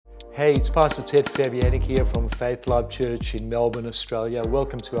Hey, it's Pastor Ted Fabianic here from Faith Life Church in Melbourne, Australia.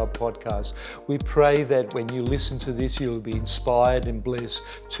 Welcome to our podcast. We pray that when you listen to this, you'll be inspired and blessed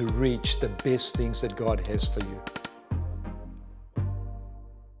to reach the best things that God has for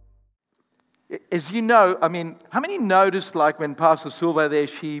you. As you know, how many noticed, like when Pastor Silva there,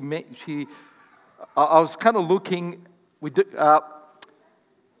 I was kind of looking, the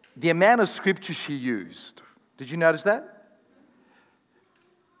amount of scripture she used. Did you notice that?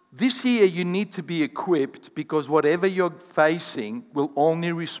 This year you need to be equipped because whatever you're facing will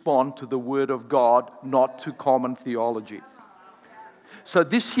only respond to the Word of God, not to common theology. So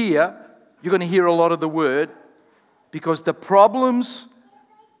this year you're going to hear a lot of the Word because the problems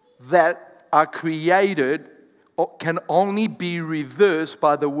that are created can only be reversed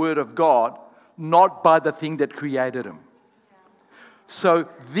by the Word of God, not by the thing that created them. So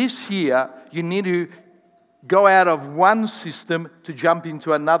this year you need to go out of one system to jump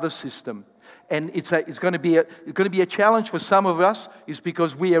into another system. And it's going to be a challenge for some of us is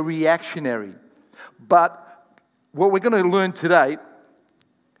because we are reactionary. But what we're going to learn today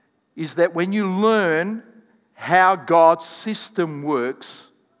is that when you learn how God's system works,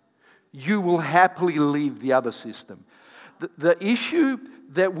 you will happily leave the other system. The issue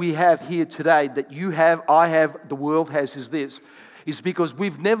that we have here today, that you have, I have, the world has, is because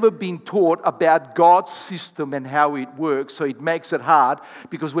we've never been taught about God's system and how it works, so it makes it hard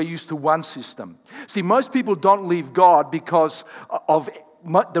because we're used to one system. See, most people don't leave God because of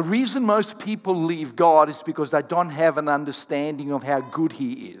the reason most people leave God is because they don't have an understanding of how good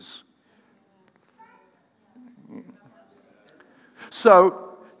He is.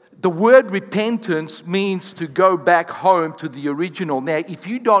 So, the word repentance means to go back home to the original. Now, if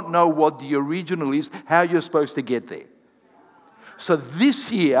you don't know what the original is, how are you supposed to get there? So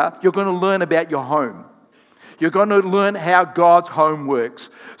this year, you're going to learn about your home. You're going to learn how God's home works.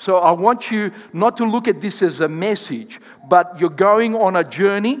 So I want you not to look at this as a message, but you're going on a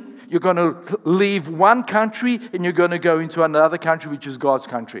journey. You're going to leave one country and you're going to go into another country, which is God's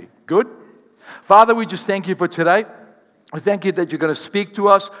country. Good? Father, we just thank you for today. I thank you that you're going to speak to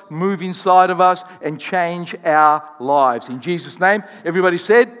us, move inside of us, and change our lives. In Jesus' name, everybody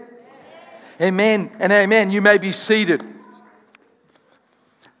said, Amen and amen. You may be seated.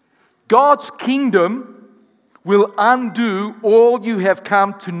 God's kingdom will undo all you have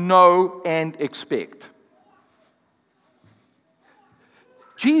come to know and expect.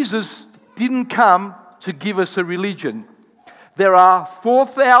 Jesus didn't come to give us a religion. There are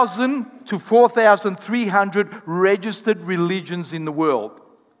 4,000 to 4,300 registered religions in the world.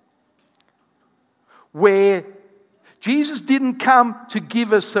 Where Jesus didn't come to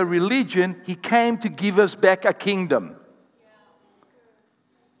give us a religion, He came to give us back a kingdom.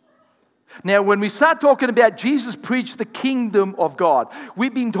 Now, when we start talking about Jesus preached the kingdom of God,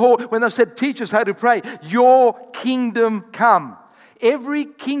 we've been taught, when I said teach us how to pray, your kingdom come. Every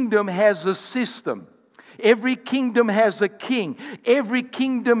kingdom has a system. Every kingdom has a king. Every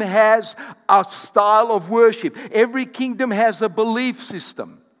kingdom has a style of worship. Every kingdom has a belief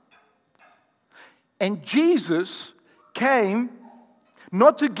system. And Jesus came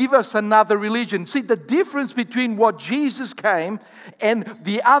not to give us another religion. See, the difference between what Jesus came and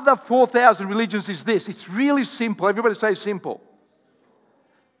the other 4,000 religions is this. It's really simple. Everybody say simple.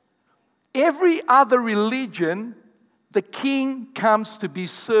 Every other religion, the king comes to be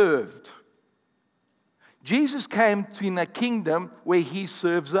served. Jesus came in a kingdom where He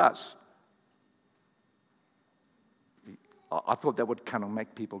serves us. I thought that would kind of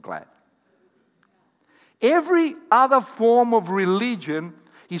make people glad. Every other form of religion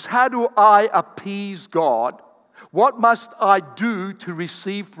is how do I appease God? What must I do to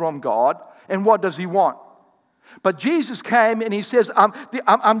receive from God? And what does He want? But Jesus came and He says,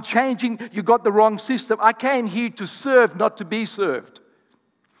 I'm changing, you got the wrong system. I came here to serve, not to be served.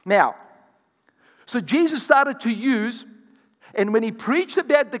 Now, so Jesus started to use, and when He preached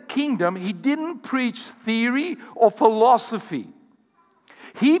about the kingdom, He didn't preach theory or philosophy.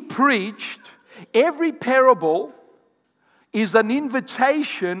 He preached. Every parable is an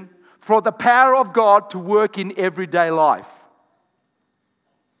invitation for the power of God to work in everyday life.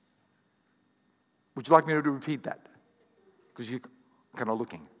 Would you like me to repeat that? Because you're kind of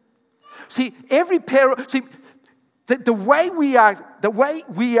looking. See, every parable. See, the way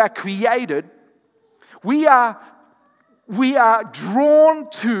we are created, we are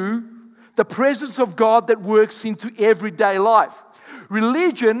drawn to the presence of God that works into everyday life.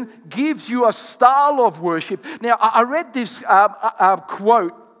 Religion gives you a style of worship. Now, I read this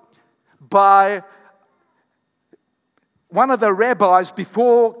quote by one of the rabbis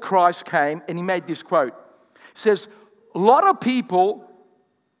before Christ came, and he made this quote. He says, a lot of people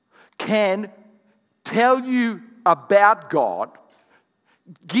can tell you about God,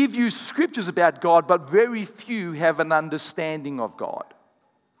 give you scriptures about God, but very few have an understanding of God.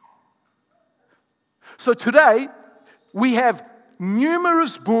 So today, we have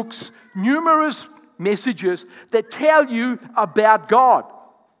numerous books, numerous messages that tell you about God.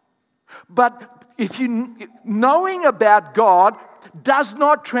 But if you knowing about God does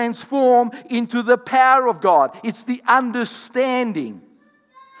not transform into the power of God, it's the understanding.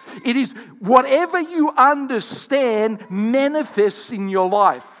 It is whatever you understand manifests in your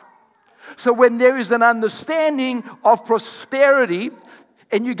life. So when there is an understanding of prosperity,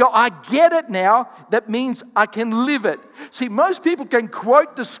 and you go, I get it now, that means I can live it. See, most people can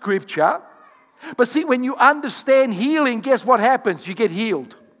quote the scripture, but see, when you understand healing, guess what happens? You get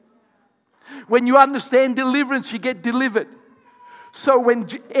healed. When you understand deliverance, you get delivered. So when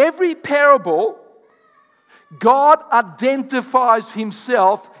every parable, God identifies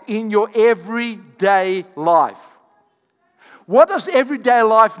himself in your everyday life. What does everyday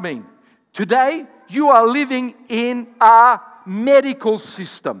life mean? Today, you are living in a medical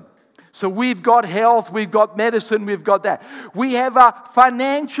system. So we've got health, we've got medicine, we've got that. We have a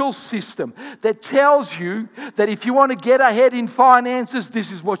financial system that tells you that if you want to get ahead in finances,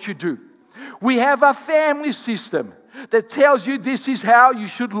 this is what you do. We have a family system that tells you this is how you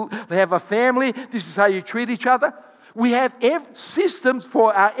should have a family, this is how you treat each other. We have systems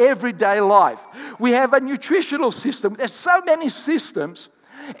for our everyday life. We have a nutritional system. There's so many systems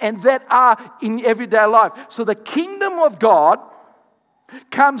and that are in everyday life. So the kingdom of God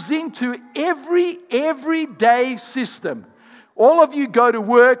comes into every everyday system. All of you go to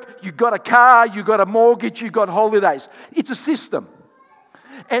work, you've got a car, you've got a mortgage, you've got holidays. It's a system.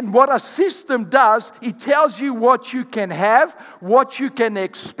 And what a system does, it tells you what you can have, what you can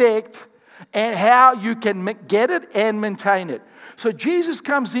expect, and how you can get it and maintain it. So Jesus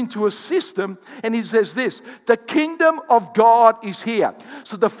comes into a system and he says this, the kingdom of God is here.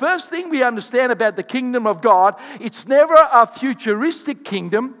 So the first thing we understand about the kingdom of God, it's never a futuristic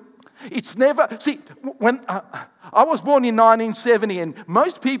kingdom. It's never, see, when I was born in 1970 and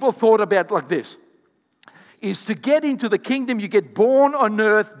most people thought about like this, is to get into the kingdom, you get born on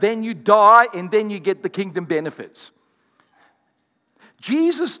earth, then you die, and then you get the kingdom benefits.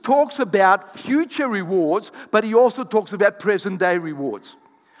 Jesus talks about future rewards, but he also talks about present day rewards.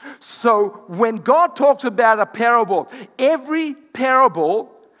 So when God talks about a parable, every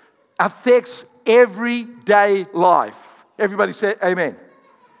parable affects everyday life. Everybody say amen.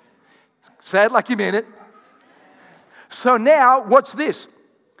 Say it like you mean it. So now, what's this?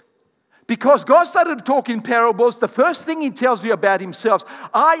 Because God started to talk in parables, the first thing he tells you about himself,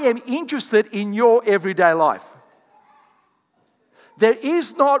 I am interested in your everyday life. There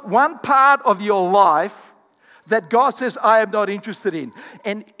is not one part of your life that God says, I am not interested in.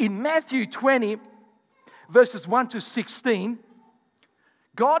 And in Matthew 20, verses 1 to 16,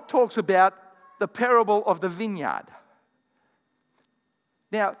 God talks about the parable of the vineyard.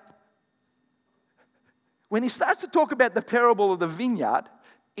 Now, when he starts to talk about the parable of the vineyard,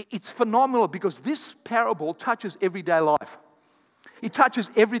 it's phenomenal because this parable touches everyday life. It touches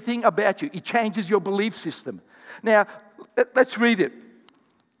everything about you. It changes your belief system. Now, let's read it.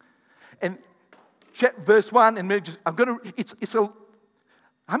 And verse 1, and I'm going to,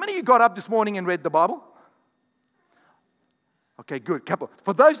 how many of you got up this morning and read the Bible? Okay, good. Couple.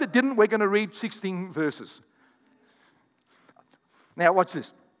 For those that didn't, we're going to read 16 verses. Now, watch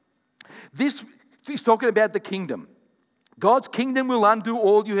this. He's talking about the kingdom. God's kingdom will undo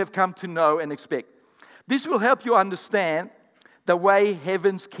all you have come to know and expect. This will help you understand the way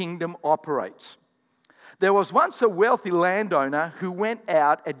heaven's kingdom operates. There was once a wealthy landowner who went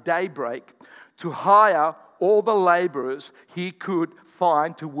out at daybreak to hire all the laborers he could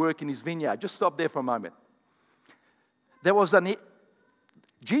find to work in his vineyard. Just stop there for a moment.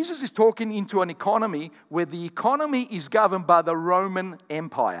 Jesus is talking into an economy where the economy is governed by the Roman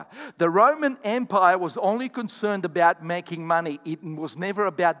Empire. The Roman Empire was only concerned about making money. It was never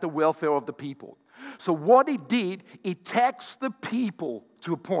about the welfare of the people. So what it did, it taxed the people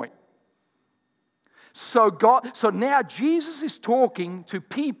to a point. So now Jesus is talking to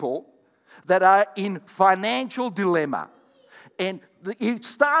people that are in financial dilemma. And it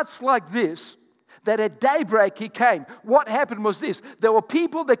starts like this. That at daybreak he came. What happened was this. There were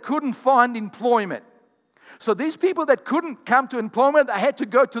people that couldn't find employment. So these people that couldn't come to employment, they had to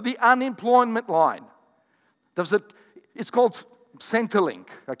go to the unemployment line. It's called Centrelink,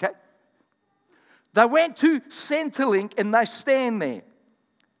 okay? They went to Centrelink and they stand there.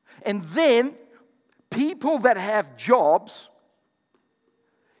 And then people that have jobs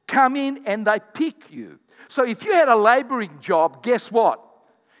come in and they pick you. So if you had a laboring job, guess what?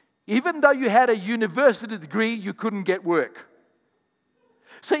 Even though you had a university degree, you couldn't get work.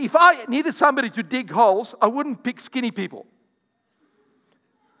 So if I needed somebody to dig holes, I wouldn't pick skinny people.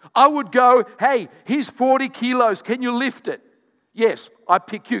 I would go, hey, here's 40 kilos. Can you lift it? Yes, I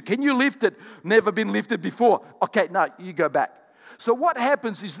pick you. Can you lift it? Never been lifted before. Okay, no, you go back. So what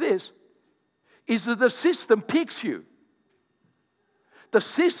happens is this, is that the system picks you. The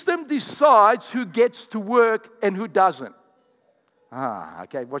system decides who gets to work and who doesn't.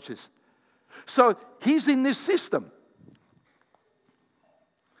 Okay, watch this. So he's in this system.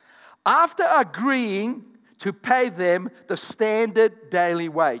 After agreeing to pay them the standard daily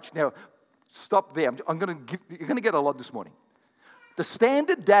wage. Now, stop there. You're going to get a lot this morning. The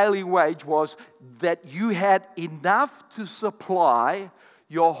standard daily wage was that you had enough to supply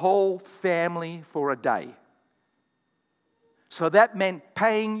your whole family for a day. So that meant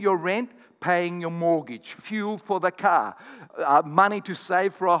paying your rent, paying your mortgage, fuel for the car, money to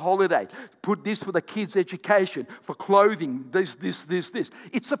save for a holiday, put this for the kids' education, for clothing, this.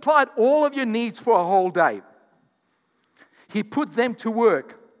 It supplied all of your needs for a whole day. He put them to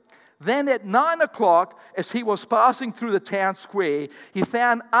work. Then at 9 o'clock, as he was passing through the town square, he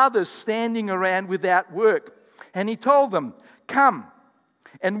found others standing around without work. And he told them, "Come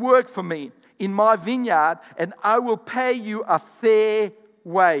and work for me in my vineyard, and I will pay you a fair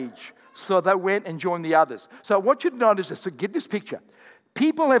wage." So they went and joined the others. So I want you to notice this. So get this picture.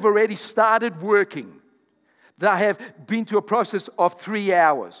 People have already started working. They have been to a process of 3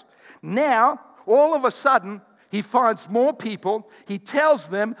 hours. Now, all of a sudden, he finds more people. He tells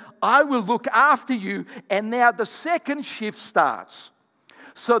them, "I will look after you." And now the second shift starts.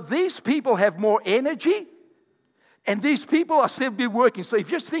 So these people have more energy, and these people are still be working. So if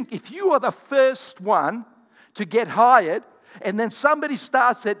you are the first one to get hired, and then somebody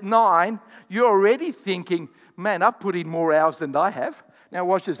starts at 9, you're already thinking, "Man, I've put in more hours than I have." Now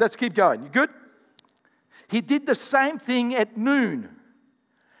watch this. Let's keep going. You good? He did the same thing at noon.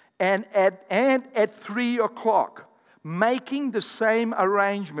 And at 3 o'clock, making the same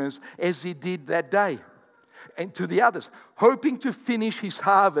arrangements as he did that day. And to the others, hoping to finish his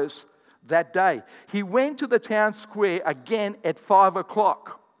harvest that day. He went to the town square again at 5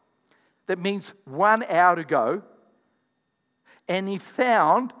 o'clock. That means 1 hour to go. And he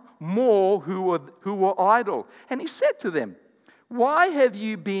found more who were idle. And he said to them, "Why have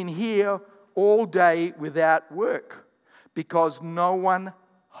you been here all day without work?" Because no one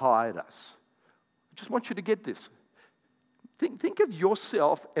hired us. I just want you to get this. Think of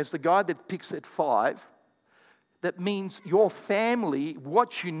yourself as the guy that picks at 5. That means your family,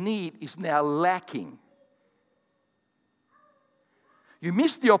 what you need, is now lacking. You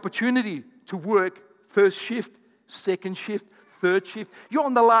missed the opportunity to work first shift, second shift, third shift. You're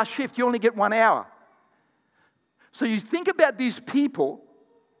on the last shift. You only get 1 hour. So you think about these people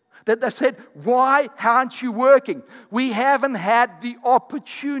that they said, "Why aren't you working?" We haven't had the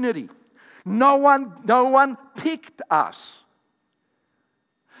opportunity. No one picked us.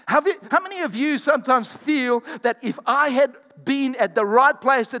 How many of you sometimes feel that if I had been at the right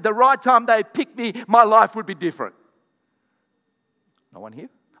place at the right time, they picked me, my life would be different? No one here?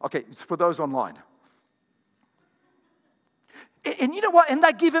 Okay, it's for those online. And you know what? And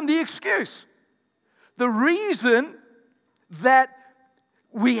they give him the excuse. The reason that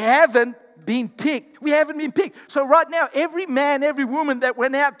we haven't been picked. So right now, every man, every woman that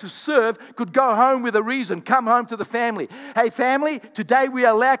went out to serve could go home with a reason, come home to the family. "Hey, family, today we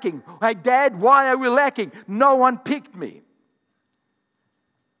are lacking." "Hey, Dad, why are we lacking?" "No one picked me."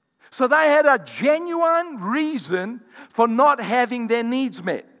 So they had a genuine reason for not having their needs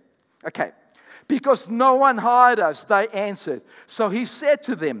met. Okay, because no one hired us, they answered. So he said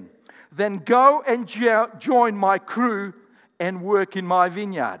to them, "Then go and join my crew and work in my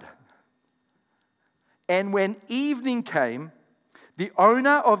vineyard." And when evening came, the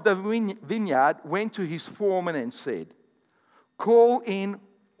owner of the vineyard went to his foreman and said, "Call in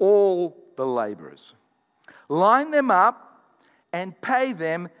all the laborers, line them up and pay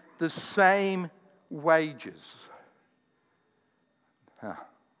them the same wages."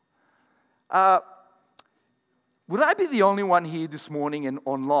 Would I be the only one here this morning and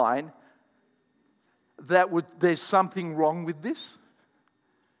online there's something wrong with this?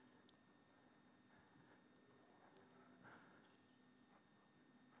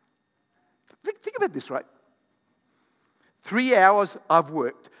 Think about this, right? 3 hours I've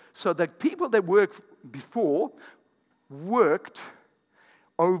worked. So the people that worked before worked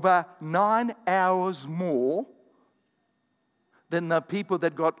over 9 hours more than the people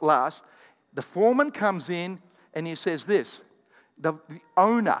that got last. The foreman comes in and he says this, the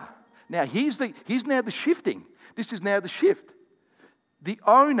owner. Now he's now the shifting. This is now the shift. The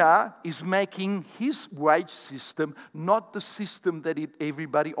owner is making his wage system not the system that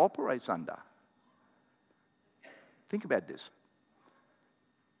everybody operates under. Think about this.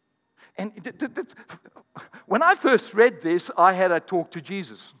 And when I first read this, I had a talk to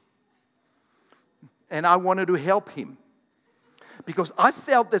Jesus. And I wanted to help him. Because I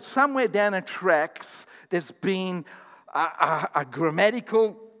felt that somewhere down the tracks, there's been a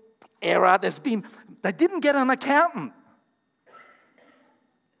grammatical error. They didn't get an accountant.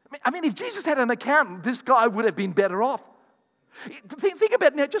 I mean, if Jesus had an accountant, this guy would have been better off. Think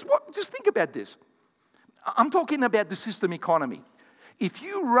about now, just think about this. I'm talking about the system economy. If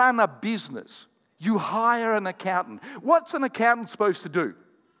you run a business, you hire an accountant. What's an accountant supposed to do?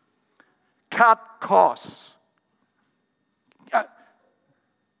 Cut costs.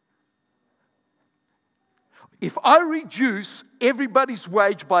 If I reduce everybody's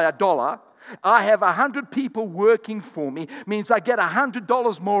wage by $1, I have 100 people working for me, means I get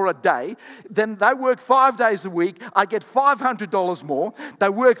 $100 more a day. Then they work 5 days a week, I get $500 more. They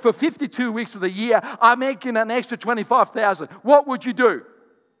work for 52 weeks of the year, I'm making an extra $25,000. What would you do?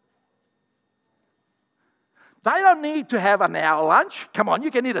 They don't need to have an hour lunch. Come on,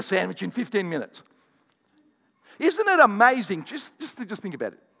 you can eat a sandwich in 15 minutes. Isn't it amazing? Just think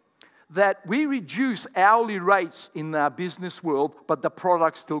about it. That we reduce hourly rates in our business world, but the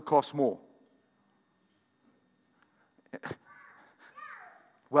product still costs more.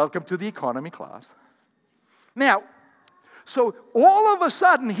 Welcome to the economy class. Now, so all of a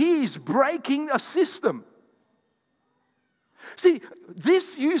sudden, he's breaking a system. See,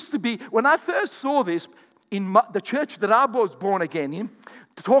 this used to be, when I first saw this, in the church that I was born again in,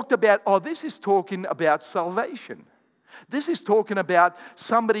 talked about, this is talking about salvation. This is talking about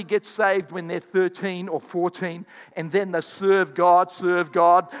somebody gets saved when they're 13 or 14, and then they serve God,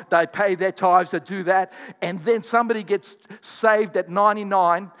 they pay their tithes, they do that, and then somebody gets saved at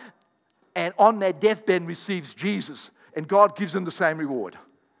 99, and on their deathbed receives Jesus, and God gives them the same reward.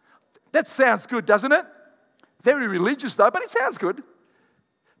 That sounds good, doesn't it? Very religious though, but it sounds good.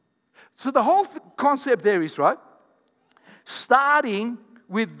 So the whole concept there is, right, starting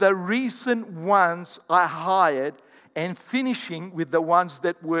with the recent ones I hired and finishing with the ones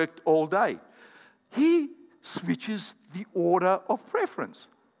that worked all day. He switches the order of preference.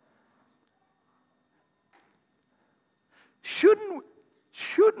 Shouldn't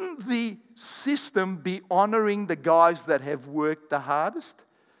the system be honoring the guys that have worked the hardest?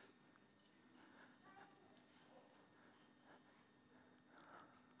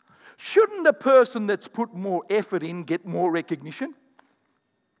 Shouldn't the person that's put more effort in get more recognition?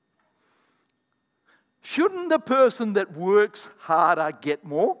 Shouldn't the person that works harder get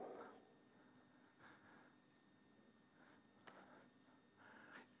more?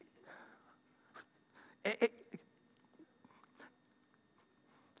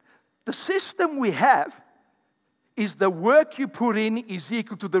 The system we have is the work you put in is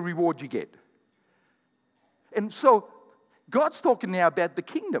equal to the reward you get. And so God's talking now about the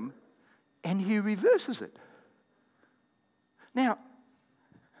kingdom, and he reverses it. Now,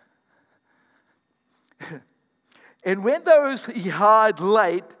 and when those he hired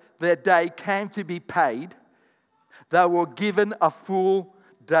late that day came to be paid, they were given a full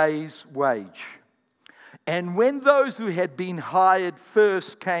day's wage. And when those who had been hired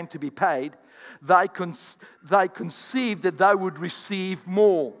first came to be paid, they conceived that they would receive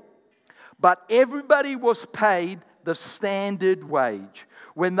more. But everybody was paid the standard wage.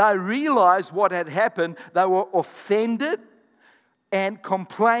 When they realized what had happened, they were offended and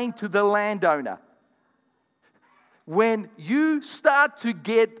complained to the landowner. When you start to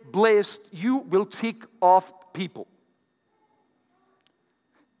get blessed, you will tick off people.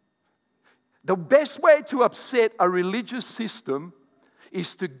 The best way to upset a religious system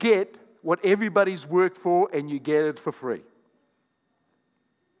is to get what everybody's worked for and you get it for free.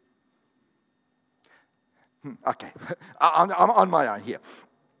 Okay, I'm on my own here.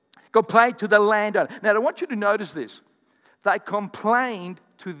 Complained to the landowner. Now, I want you to notice this. They complained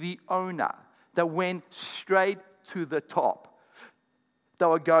to the owner. They went straight to the top. They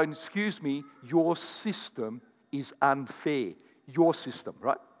were going, excuse me, your system is unfair. Your system,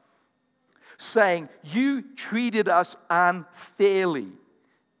 right? Saying, you treated us unfairly.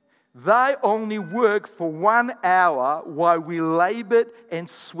 They only worked for 1 hour while we labored and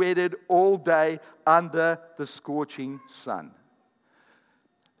sweated all day under the scorching sun.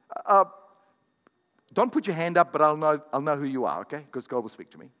 Don't put your hand up, but I'll know who you are, okay? Because God will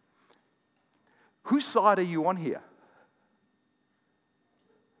speak to me. Whose side are you on here?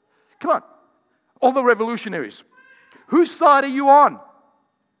 Come on. All the revolutionaries. Whose side are you on?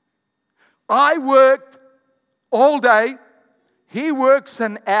 I worked all day. He works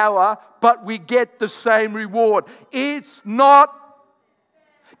an hour, but we get the same reward. It's not.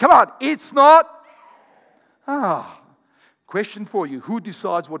 Come on, it's not. Question for you. Who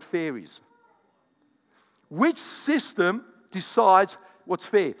decides what fair is? Which system decides what's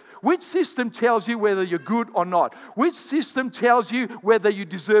fair? Which system tells you whether you're good or not? Which system tells you whether you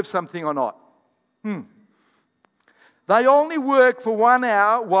deserve something or not? They only work for 1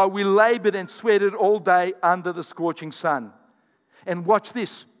 hour while we labored and sweated all day under the scorching sun. And watch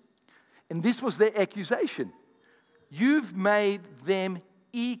this. And this was their accusation. You've made them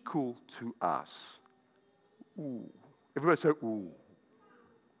equal to us. Ooh. Everybody say, ooh.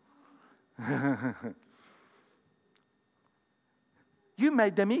 You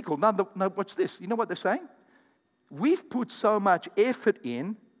made them equal. Now, watch this. You know what they're saying? We've put so much effort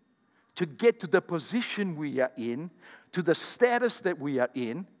in to get to the position we are in, to the status that we are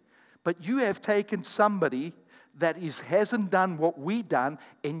in, but you have taken somebody that hasn't done what we done,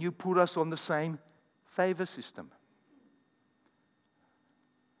 and you put us on the same favor system.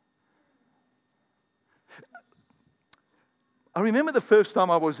 I remember the first time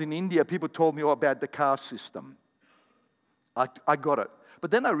I was in India, people told me about the caste system. I got it.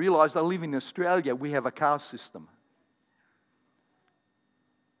 But then I realized I live in Australia, we have a caste system.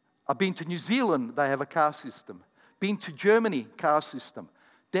 I've been to New Zealand, they have a caste system. Been to Germany, caste system.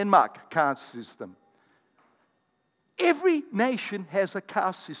 Denmark, caste system. Every nation has a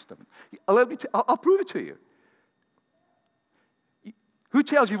caste system. I'll prove it to you. Who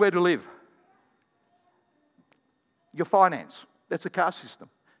tells you where to live? Your finance. That's a caste system.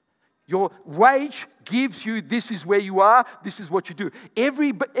 Your wage gives you, this is where you are, this is what you do.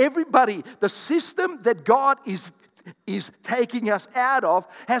 Everybody, the system that God is taking us out of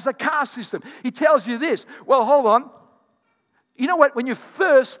has a caste system. He tells you this. Well, hold on. You know what? When you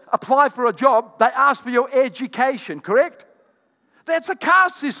first apply for a job, they ask for your education, correct? That's a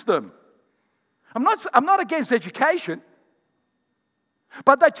caste system. I'm not against education.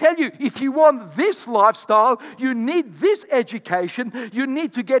 But they tell you, if you want this lifestyle, you need this education, you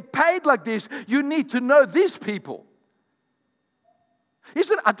need to get paid like this, you need to know these people.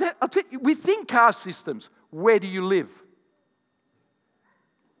 I'll tell you, we think caste systems. Where do you live?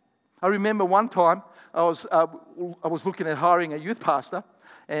 I remember one time I was looking at hiring a youth pastor,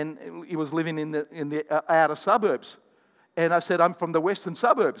 and he was living in the outer suburbs. And I said, I'm from the western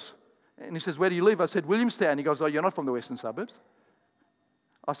suburbs. And he says, where do you live? I said, Williamstown. He goes, oh, you're not from the western suburbs.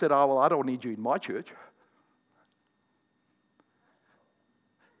 I said, oh, well, I don't need you in my church.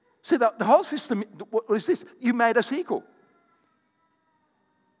 See, the whole system, what is this? You made us equal.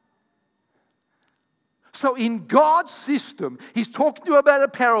 So in God's system, he's talking to you about a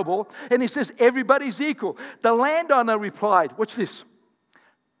parable, and he says, everybody's equal. The landowner replied, watch this.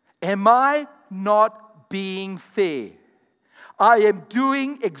 Am I not being fair? I am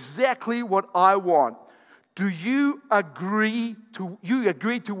doing exactly what I want. Do you agree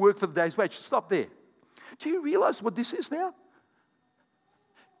to work for the day's wage? Stop there. Do you realize what this is now?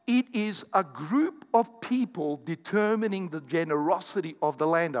 It is a group of people determining the generosity of the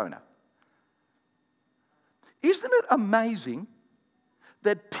landowner. Isn't it amazing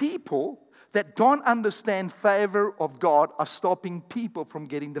that people that don't understand favor of God are stopping people from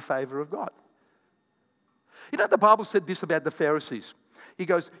getting the favor of God? You know, the Bible said this about the Pharisees. He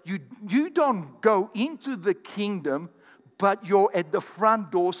goes, you don't go into the kingdom, but you're at the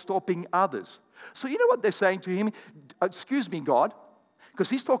front door stopping others. So you know what they're saying to him? Excuse me, God. Because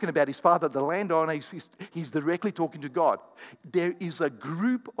he's talking about his father, the landowner. He's directly talking to God. There is a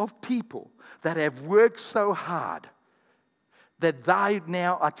group of people that have worked so hard that they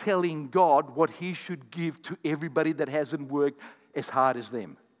now are telling God what he should give to everybody that hasn't worked as hard as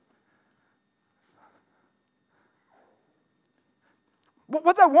them.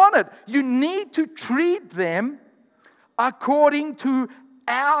 What they wanted, you need to treat them according to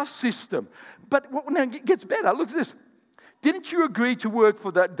our system. But now it gets better. Look at this. Didn't you agree to work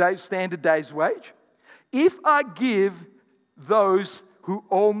for that standard day's wage? If I give those who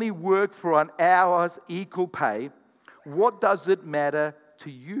only work for an hour's equal pay, what does it matter to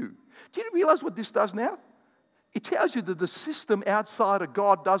you? Do you realize what this does now? It tells you that the system outside of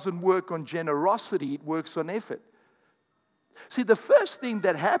God doesn't work on generosity, it works on effort. See, the first thing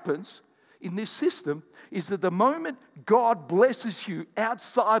that happens in this system is that the moment God blesses you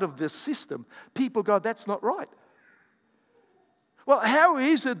outside of this system, people go, that's not right. Well, how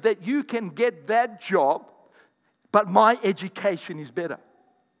is it that you can get that job, but my education is better?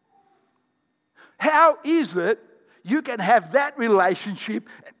 How is it you can have that relationship,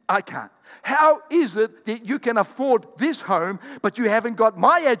 and I can't? How is it that you can afford this home, but you haven't got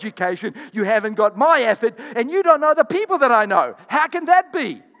my education, you haven't got my effort, and you don't know the people that I know? How can that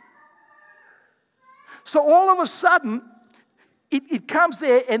be? So all of a sudden, it comes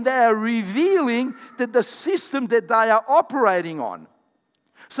there and they are revealing that the system that they are operating on.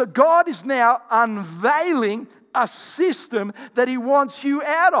 So God is now unveiling a system that He wants you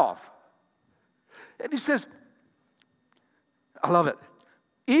out of. And He says, I love it.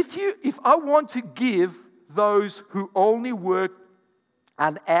 If I want to give those who only work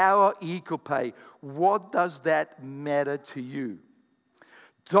an hour equal pay, what does that matter to you?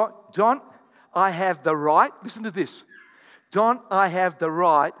 Don't I have the right, listen to this, don't I have the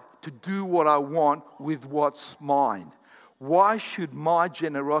right to do what I want with what's mine? Why should my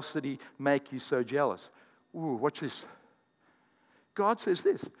generosity make you so jealous? Ooh, watch this. God says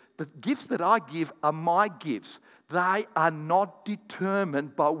this, the gifts that I give are my gifts. They are not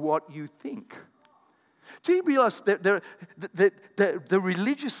determined by what you think. Do you realize that the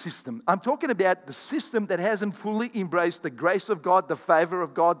religious system, I'm talking about the system that hasn't fully embraced the grace of God, the favor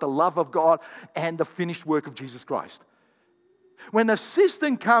of God, the love of God, and the finished work of Jesus Christ. When a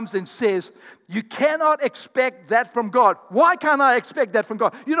system comes and says, you cannot expect that from God. Why can't I expect that from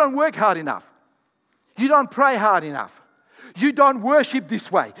God? You don't work hard enough. You don't pray hard enough. You don't worship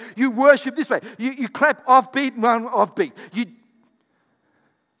this way. You worship this way. You clap offbeat, run offbeat.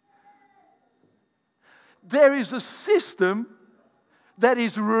 There is a system that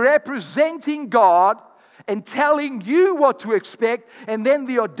is representing God and telling you what to expect, and then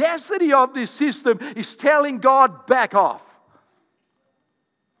the audacity of this system is telling God, back off.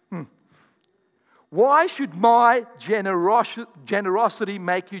 Why should my generosity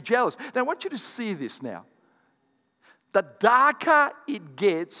make you jealous? Now, I want you to see this now. The darker it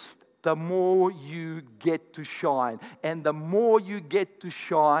gets, the more you get to shine. And the more you get to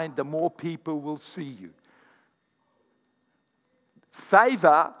shine, the more people will see you.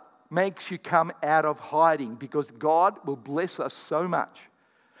 Favor makes you come out of hiding because God will bless us so much.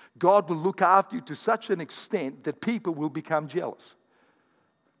 God will look after you to such an extent that people will become jealous.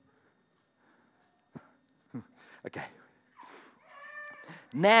 Okay.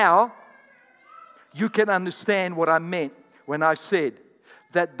 Now, you can understand what I meant when I said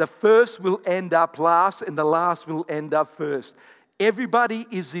that the first will end up last and the last will end up first. Everybody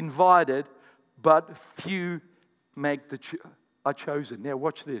is invited, but few are chosen. Now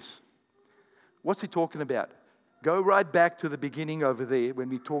watch this. What's he talking about? Go right back to the beginning over there when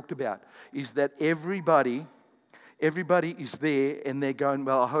we talked about is that everybody is there and they're going,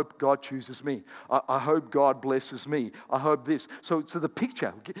 well, I hope God chooses me. I hope God blesses me. I hope this. So the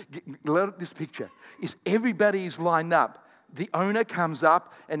picture, this picture, is everybody is lined up. The owner comes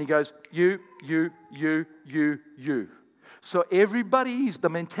up and he goes, you. So the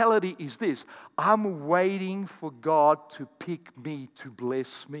mentality is this, I'm waiting for God to pick me, to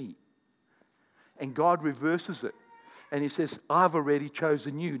bless me. And God reverses it. And He says, I've already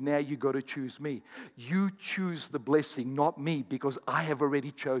chosen you. Now you got to choose me. You choose the blessing, not me, because I have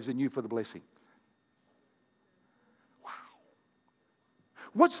already chosen you for the blessing. Wow.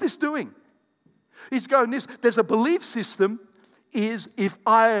 What's this doing? He's going this. There's a belief system is if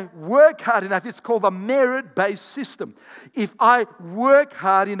I work hard enough, it's called a merit-based system. If I work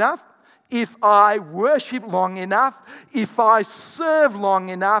hard enough, if I worship long enough, if I serve long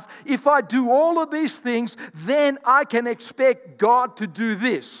enough, if I do all of these things, then I can expect God to do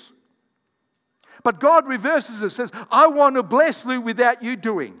this. But God reverses it, says, I want to bless you without you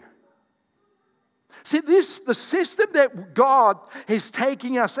doing. See, the system that God is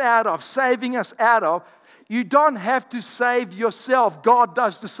taking us out of, saving us out of, you don't have to save yourself. God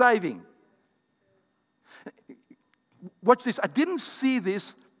does the saving. Watch this. I didn't see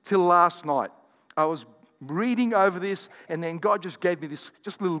this till last night. I was reading over this, and then God just gave me this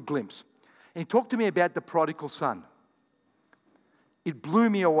just little glimpse. And He talked to me about the prodigal son. It blew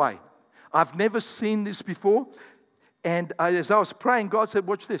me away. I've never seen this before. And as I was praying, God said,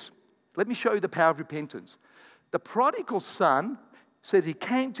 watch this. Let me show you the power of repentance. The prodigal son said he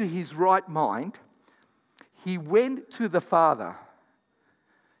came to his right mind. He went to the father.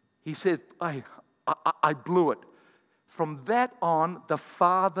 He said, I blew it. From that on, the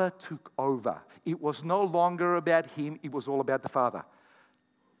father took over. It was no longer about him. It was all about the father.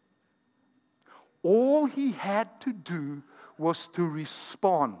 All he had to do was to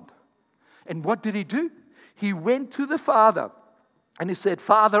respond. And what did he do? He went to the father and he said,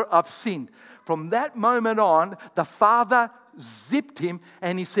 Father, I've sinned. From that moment on, the father zipped him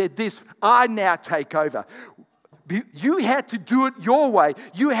and he said this, I now take over. You had to do it your way.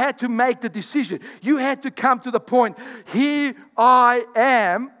 You had to make the decision. You had to come to the point, here I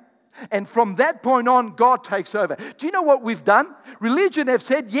am. And from that point on, God takes over. Do you know what we've done? Religion have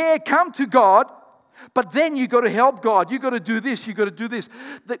said, yeah, come to God, but then you got to help God. You got to do this. You got to do this.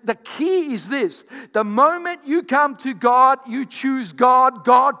 The key is this. The moment you come to God, you choose God,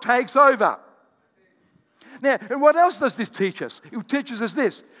 God takes over. Now, and what else does this teach us? It teaches us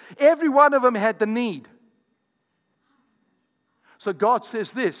this. Every one of them had the need. So God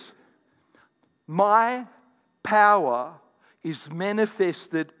says this, my power is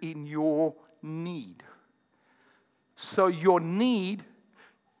manifested in your need. So your need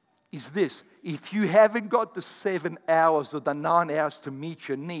is this. If you haven't got the 7 hours or the 9 hours to meet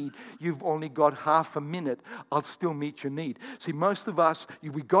your need, you've only got half a minute. I'll still meet your need. See, most of us,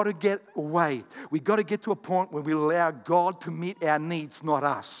 we got to get away. We got to get to a point where we allow God to meet our needs, not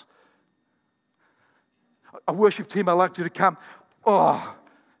us. A worship team, I'd like you to come. Oh,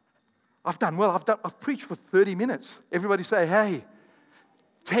 I've done well. I've preached for 30 minutes. Everybody say, hey,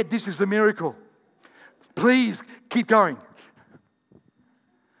 Ted, this is a miracle. Please keep going.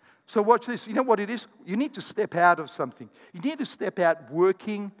 So watch this. You know what it is? You need to step out of something. You need to step out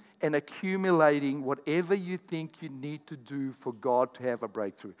working and accumulating whatever you think you need to do for God to have a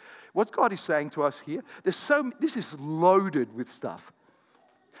breakthrough. What God is saying to us here, this is loaded with stuff.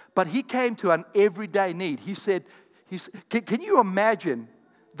 But He came to an everyday need. He said, can you imagine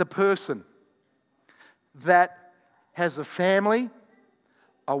the person that has a family,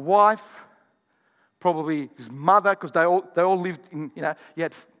 a wife, probably his mother, because they all lived in,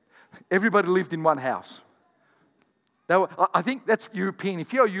 everybody lived in one house. I think that's European.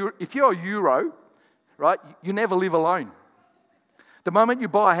 If you're a Euro, right, you never live alone. The moment you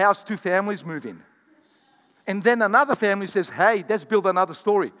buy a house, 2 families move in. And then another family says, hey, let's build another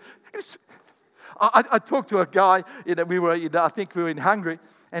story. I talked to a guy, I think we were in Hungary,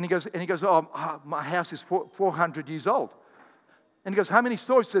 and he goes, oh, my house is 400 years old. And he goes, how many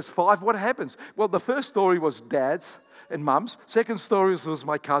stories? He says 5. What happens? Well, the first story was dad's and mum's. Second story was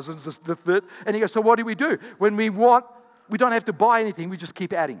my cousin's. The third. And he goes, so what do? When we don't have to buy anything. We just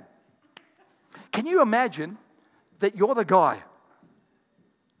keep adding. Can you imagine that you're the guy?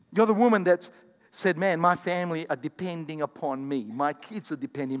 You're the woman that said, man, my family are depending upon me. My kids are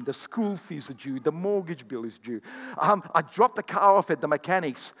depending. The school fees are due. The mortgage bill is due. I dropped the car off at the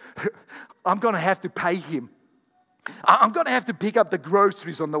mechanics. I'm going to have to pay him. I'm going to have to pick up the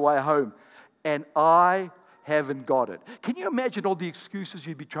groceries on the way home. And I haven't got it. Can you imagine all the excuses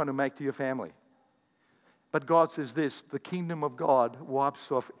you'd be trying to make to your family? But God says this, the kingdom of God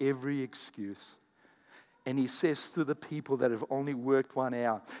wipes off every excuse. And He says to the people that have only worked 1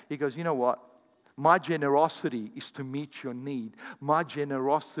 hour, He goes, you know what? My generosity is to meet your need. My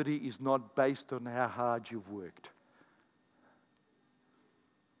generosity is not based on how hard you've worked.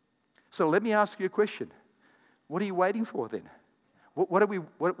 So let me ask you a question. What are you waiting for then? What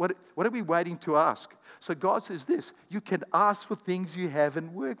are we waiting to ask? So God says this, you can ask for things you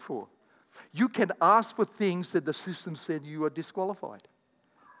haven't worked for. You can ask for things that the system said you are disqualified.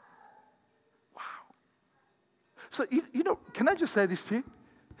 Wow. So, can I just say this to you?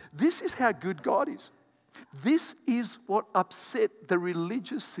 This is how good God is. This is what upset the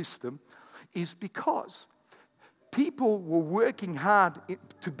religious system, is because people were working hard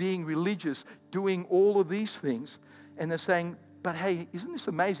to being religious, doing all of these things, and they're saying, but hey, isn't this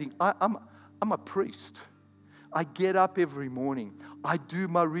amazing? I'm a priest. I get up every morning. I do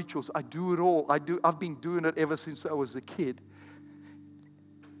my rituals. I do it all. I've been doing it ever since I was a kid.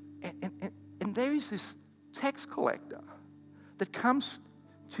 And there is this tax collector that comes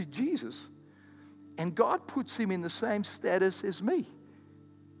to Jesus, and God puts him in the same status as me.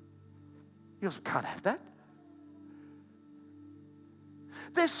 He goes, can't have that.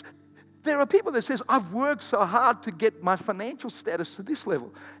 There are people that says, I've worked so hard to get my financial status to this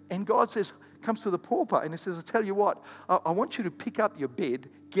level. And God says, comes to the pauper, and He says, I tell you what, I want you to pick up your bed,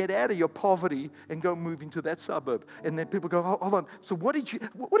 get out of your poverty, and go move into that suburb. And then people go, hold on. So what did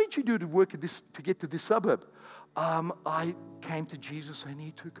you do to work at this, to get to this suburb? I came to Jesus and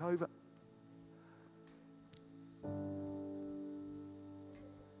He took over.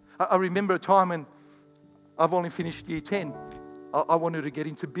 I remember a time when I've only finished year 10. I wanted to get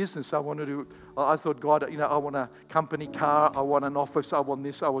into business. I thought, God, I want a company car. I want an office. I want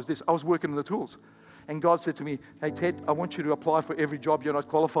this. I was working on the tools. And God said to me, hey, Ted, I want you to apply for every job you're not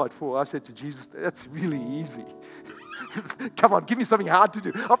qualified for. I said to Jesus, that's really easy. Come on, give me something hard to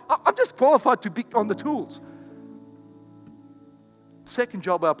do. I'm just qualified to be on the tools. Second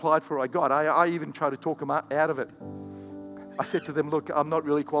job I applied for, I got. I even tried to talk him out of it. I said to them, look, I'm not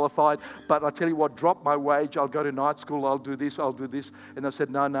really qualified, but I tell you what, drop my wage. I'll go to night school. I'll do this. And they said,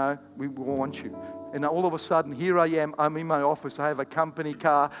 no, we want you. And all of a sudden, here I am. I'm in my office. I have a company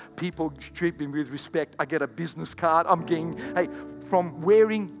car. People treat me with respect. I get a business card. I'm getting, from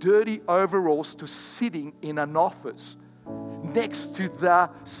wearing dirty overalls to sitting in an office next to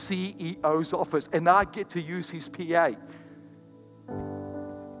the CEO's office. And I get to use his PA.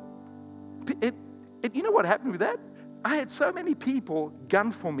 And you know what happened with that? I had so many people gun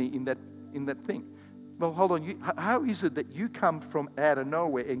for me in that thing. Well, hold on. How is it that you come from out of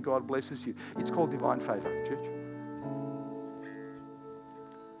nowhere and God blesses you? It's called divine favor, church.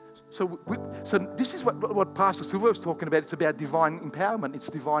 So this is what Pastor Silver was talking about. It's about divine empowerment. It's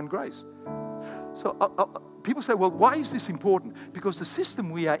divine grace. So people say, well, why is this important? Because the system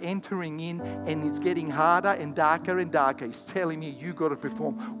we are entering in, and it's getting harder and darker, is telling you you've got to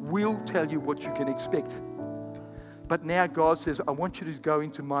perform. We'll tell you what you can expect. But now God says, I want you to go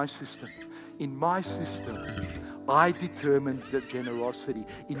into my system. In my system, I determine the generosity.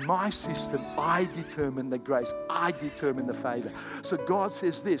 In my system, I determine the grace. I determine the favor. So God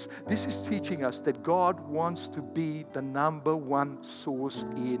says this. This is teaching us that God wants to be the number one source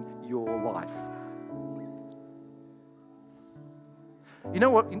in your life. You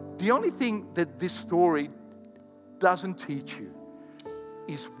know what? The only thing that this story doesn't teach you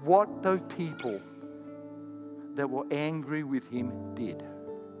is what those people that were angry with him did.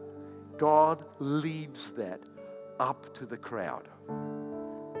 God leaves that up to the crowd.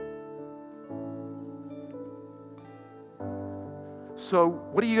 So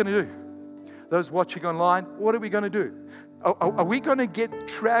what are you going to do? Those watching online, what are we going to do? Are we going to get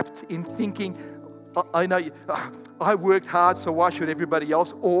trapped in thinking, I know I worked hard, so why should everybody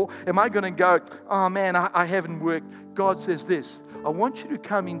else? Or am I going to go, oh man, I haven't worked? God says this, I want you to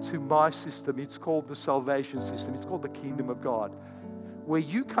come into my system. It's called the salvation system. It's called the kingdom of God. Where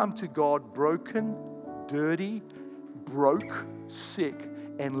you come to God broken, dirty, broke, sick,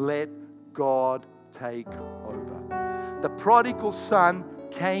 and let God take over. The prodigal son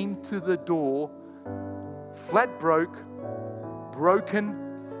came to the door, flat broke, broken,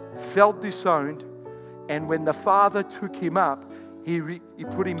 felt disowned, and when the father took him up, he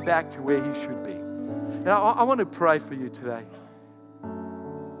put him back to where he should be. And I want to pray for you today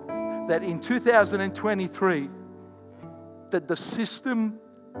that in 2023, that the system,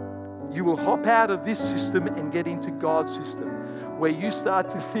 you will hop out of this system and get into God's system, where you start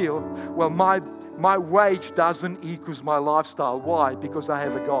to feel, well, my wage doesn't equal my lifestyle. Why? Because I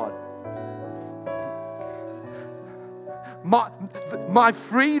have a God. My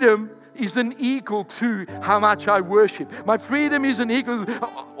freedom isn't equal to how much I worship. My freedom isn't equal to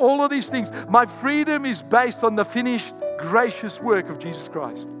all of these things. My freedom is based on the finished, gracious work of Jesus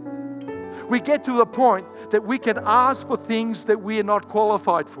Christ. We get to the point that we can ask for things that we are not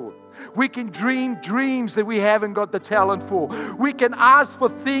qualified for. We can dream dreams that we haven't got the talent for. We can ask for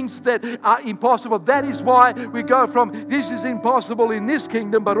things that are impossible. That is why we go from this is impossible in this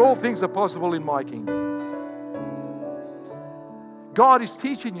kingdom, but all things are possible in my kingdom. God is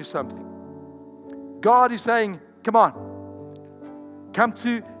teaching you something. God is saying, come on, come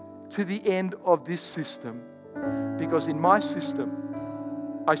to the end of this system, because in my system,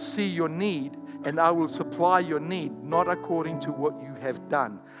 I see your need and I will supply your need, not according to what you have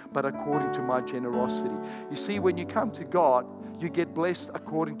done, but according to my generosity. You see, when you come to God, you get blessed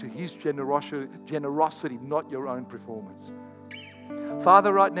according to His generosity, not your own performance.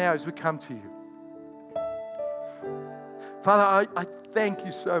 Father, right now as we come to you, Father, I thank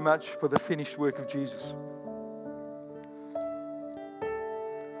you so much for the finished work of Jesus.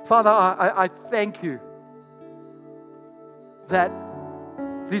 Father, I thank you that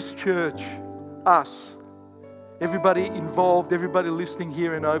this church, us, everybody involved, everybody listening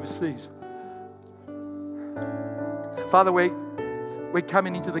here and overseas, Father, we're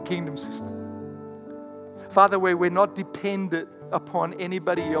coming into the kingdom system. Father, where we're not dependent upon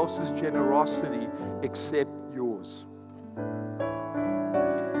anybody else's generosity except yours.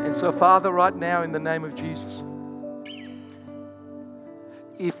 And so, Father, right now in the name of Jesus,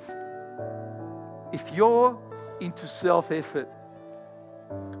 if you're into self-effort,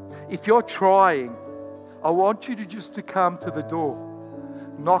 if you're trying, I want you to just to come to the door,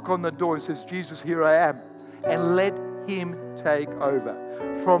 knock on the door and says, Jesus, here I am, and let Him take over.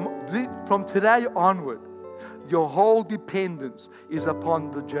 From today onward, your whole dependence is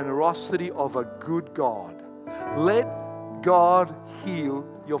upon the generosity of a good God. Let God heal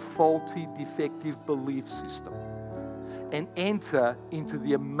your faulty, defective belief system and enter into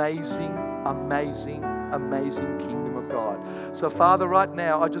the amazing, amazing, amazing kingdom of God. So, Father, right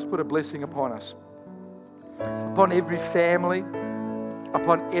now, I just put a blessing upon us. upon every family,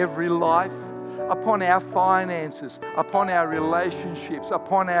 upon every life, upon our finances, upon our relationships,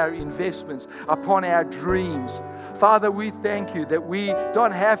 upon our investments, upon our dreams. Father, we thank you that we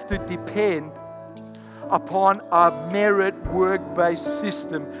don't have to depend upon a merit work-based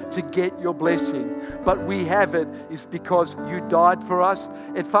system to get your blessing, but we have it is because you died for us.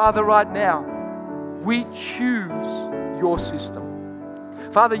 And Father, right now, we choose your system.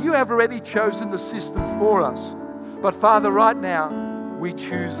 Father, you have already chosen the system for us, but Father, right now, we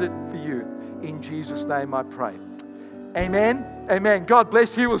choose it for you. In Jesus' name I pray. Amen. Amen. God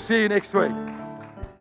bless you. We'll see you next week.